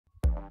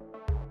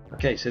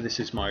Okay, so this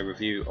is my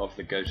review of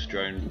the Ghost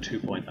Drone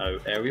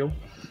 2.0 aerial.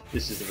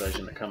 This is the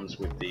version that comes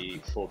with the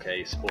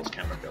 4K sports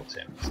camera built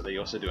in. So they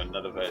also do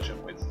another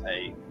version with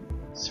a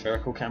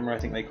spherical camera, I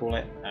think they call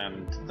it,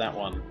 and that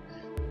one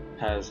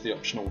has the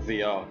optional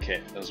VR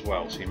kit as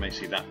well, so you may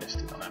see that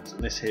listed on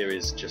Amazon. This here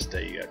is just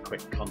a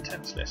quick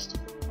contents list.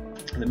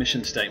 The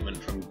mission statement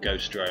from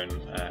Ghost Drone,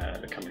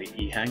 the company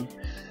Ehang,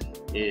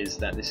 is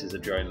that this is a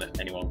drone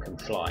that anyone can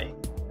fly.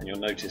 And you'll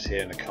notice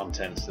here in the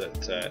contents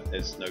that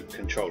there's no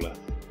controller,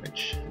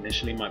 which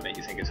initially might make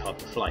you think it's hard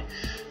to fly.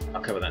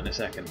 I'll cover that in a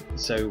second.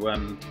 So,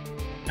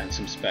 and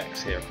some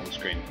specs here up on the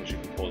screen, which you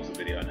can pause the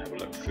video and have a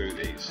look through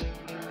these.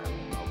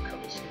 I'll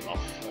cover some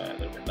off a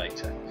little bit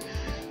later.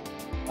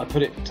 I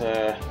put it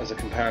as a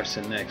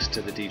comparison next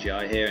to the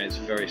DJI here, and it's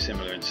very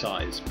similar in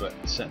size, but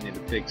certainly the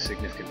big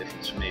significant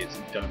difference for me is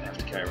you don't have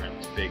to carry around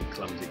this big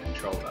clumsy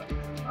controller.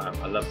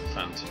 I love the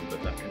Phantom,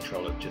 but that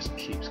controller just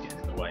keeps getting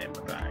in the way in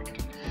my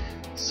bag.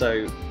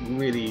 So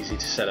really easy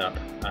to set up.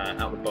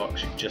 Out the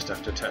box you just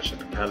have to attach the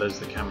propellers,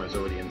 the camera is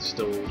already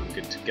installed and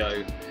good to go.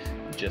 You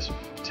just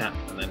tap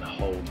and then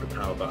hold the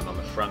power button on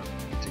the front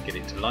to get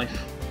it to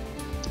life.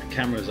 The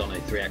camera is on a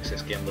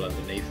 3-axis gimbal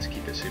underneath to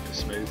keep it super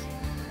smooth.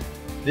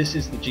 This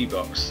is the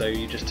G-Box, so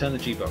you just turn the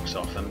G-Box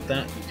off and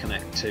that you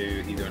connect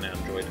to either an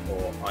Android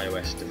or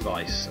iOS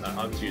device.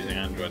 I was using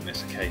Android on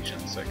this occasion,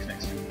 so it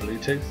connects to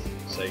Bluetooth,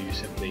 so you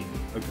simply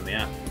open the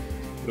app,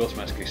 it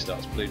automatically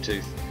starts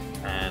Bluetooth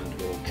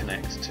and will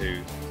connect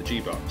to the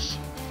G-Box.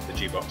 The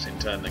G-Box in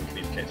turn then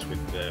communicates with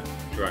the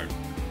drone.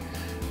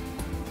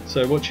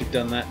 So once you've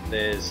done that,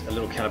 there's a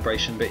little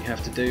calibration bit you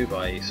have to do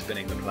by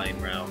spinning the plane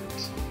round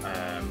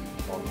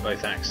on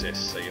both axes,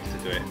 so you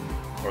have to do it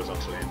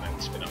horizontally and then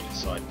spin it on the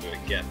side and do it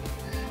again.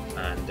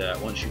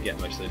 And once you get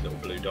most of those little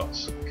blue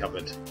dots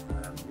covered,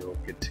 you're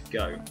good to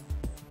go.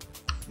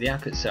 The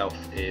app itself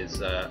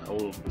is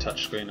all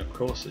touchscreen, of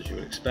course, as you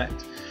would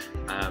expect,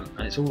 and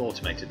it's all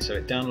automated, so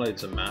it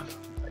downloads a map.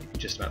 You can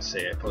just about see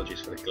it,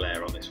 apologies for the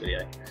glare on this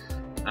video,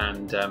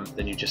 and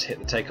then you just hit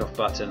the takeoff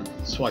button,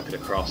 swipe it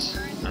across,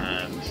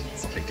 and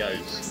off it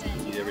goes.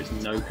 There is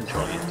no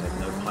control, you have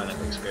no pilot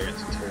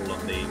experience at all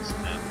on these,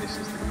 and this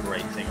is the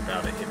great thing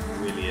about it. It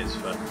really is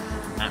for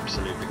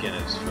absolute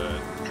beginners for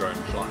drone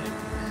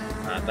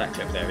flying. That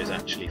clip there is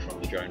actually from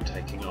the drone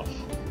taking off.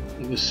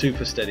 It was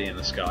super steady in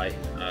the sky.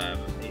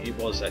 It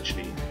was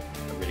actually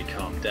a really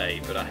calm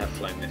day, but I have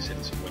flown this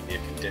in some windier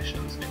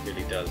conditions and it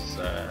really does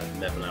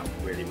level out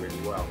really, really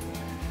well.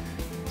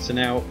 So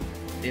now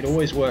it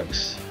always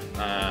works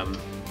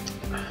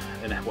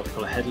in what they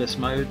call a headless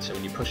mode, so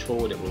when you push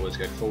forward it will always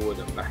go forward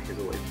and back is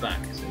always back.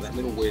 So that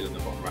little wheel in the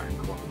bottom right hand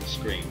corner of the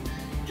screen,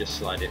 you just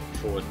slide it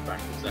forward,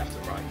 backwards, left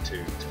and right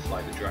to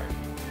fly the drone.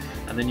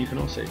 And then you can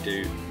also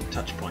do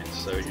touch points,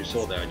 so as you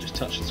saw there I just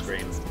touch the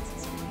screen,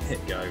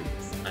 hit go,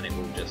 and it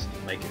will just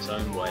make its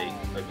own way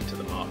over to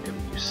the marker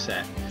that you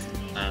set.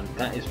 And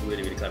that is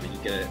really, really clever. You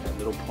get a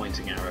little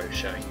pointing arrow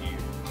showing you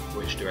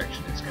which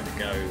direction it's going to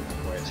go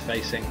and where it's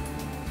facing.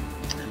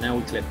 And now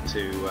we clip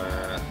to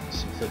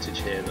some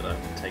footage here that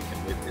I've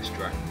taken with this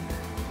drone.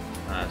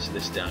 So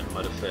this down in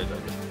Mudderford,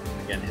 I just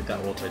again hit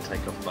that auto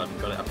takeoff button,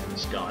 got it up in the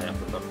sky,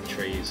 up above the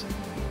trees,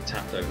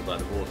 tapped over by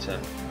the water,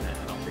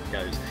 and off it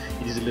goes.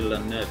 It is a little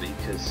unnerving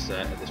because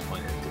at this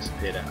point it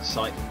disappeared out of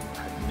sight.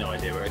 I had no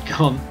idea where it had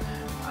gone.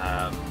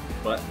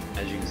 But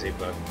as you can see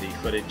above the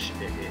footage,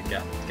 it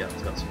got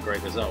some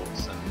great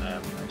results, and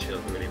actually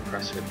I was really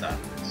impressed with that.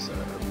 It's a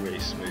really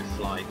smooth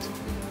flight,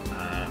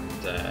 and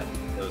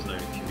there was no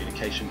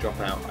communication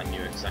dropout. I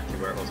knew exactly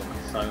where it was on my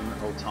phone the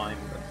whole time,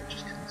 but I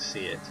just couldn't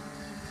see it.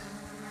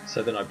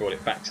 So then I brought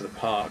it back to the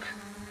park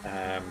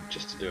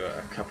just to do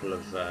a couple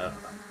of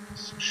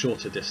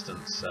shorter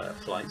distance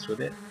flights with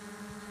it.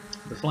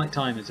 The flight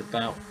time is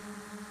about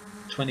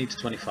 20 to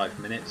 25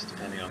 minutes,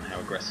 depending on how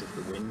aggressive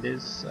the wind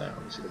is.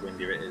 Obviously the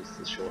windier it is,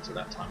 the shorter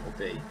that time will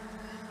be.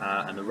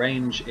 And the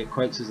range, it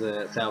quotes as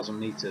 1,000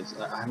 meters.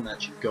 I haven't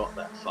actually got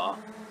that far,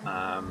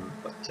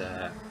 but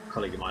a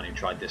colleague of mine who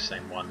tried this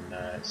same one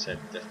said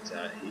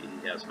that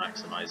he has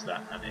maximized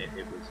that, and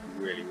it was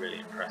really, really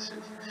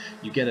impressive.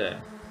 You get a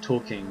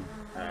talking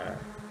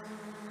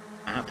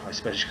app, I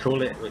suppose you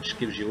call it, which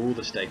gives you all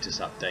the status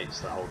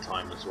updates the whole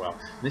time as well.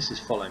 And this is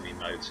follow me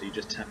mode, so you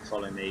just tap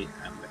follow me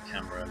and the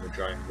camera and the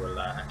drone will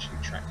actually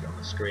track you on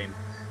the screen,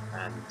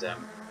 and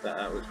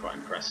that was quite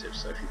impressive.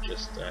 So if you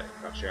just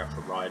perhaps you're out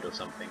for a ride or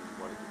something,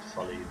 you wanted it to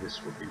follow you,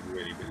 this would be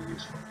really, really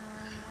useful.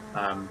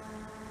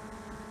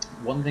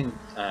 One thing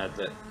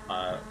that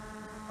I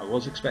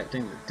was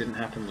expecting that didn't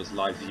happen was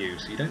live view.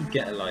 So you don't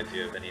get a live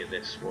view of any of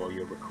this while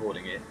you're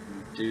recording it.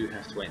 You do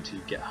have to wait until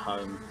you get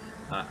home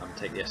and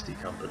take the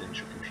SD card, put it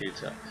into your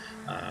computer.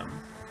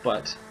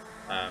 But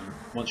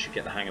once you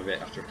get the hang of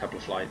it, after a couple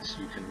of flights,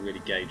 you can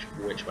really gauge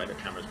which way the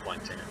camera's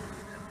pointing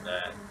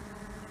and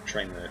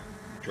train the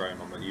drone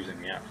on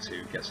using the app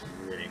to get some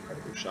really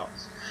incredible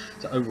shots.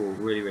 So overall,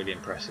 really, really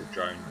impressive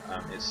drone.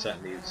 It's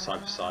certainly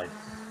side by side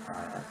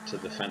to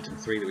the Phantom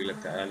 3 that we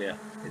looked at earlier.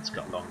 It's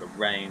got longer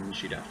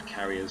range, you don't have to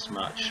carry as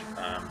much,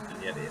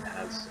 and yet it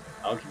has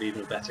arguably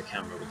even a better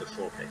camera with the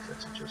 4K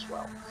footage as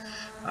well.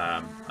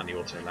 And the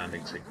auto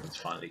landing sequence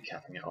finally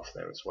capping it off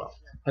there as well.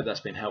 Hope that's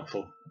been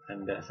helpful,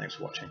 and thanks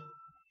for watching.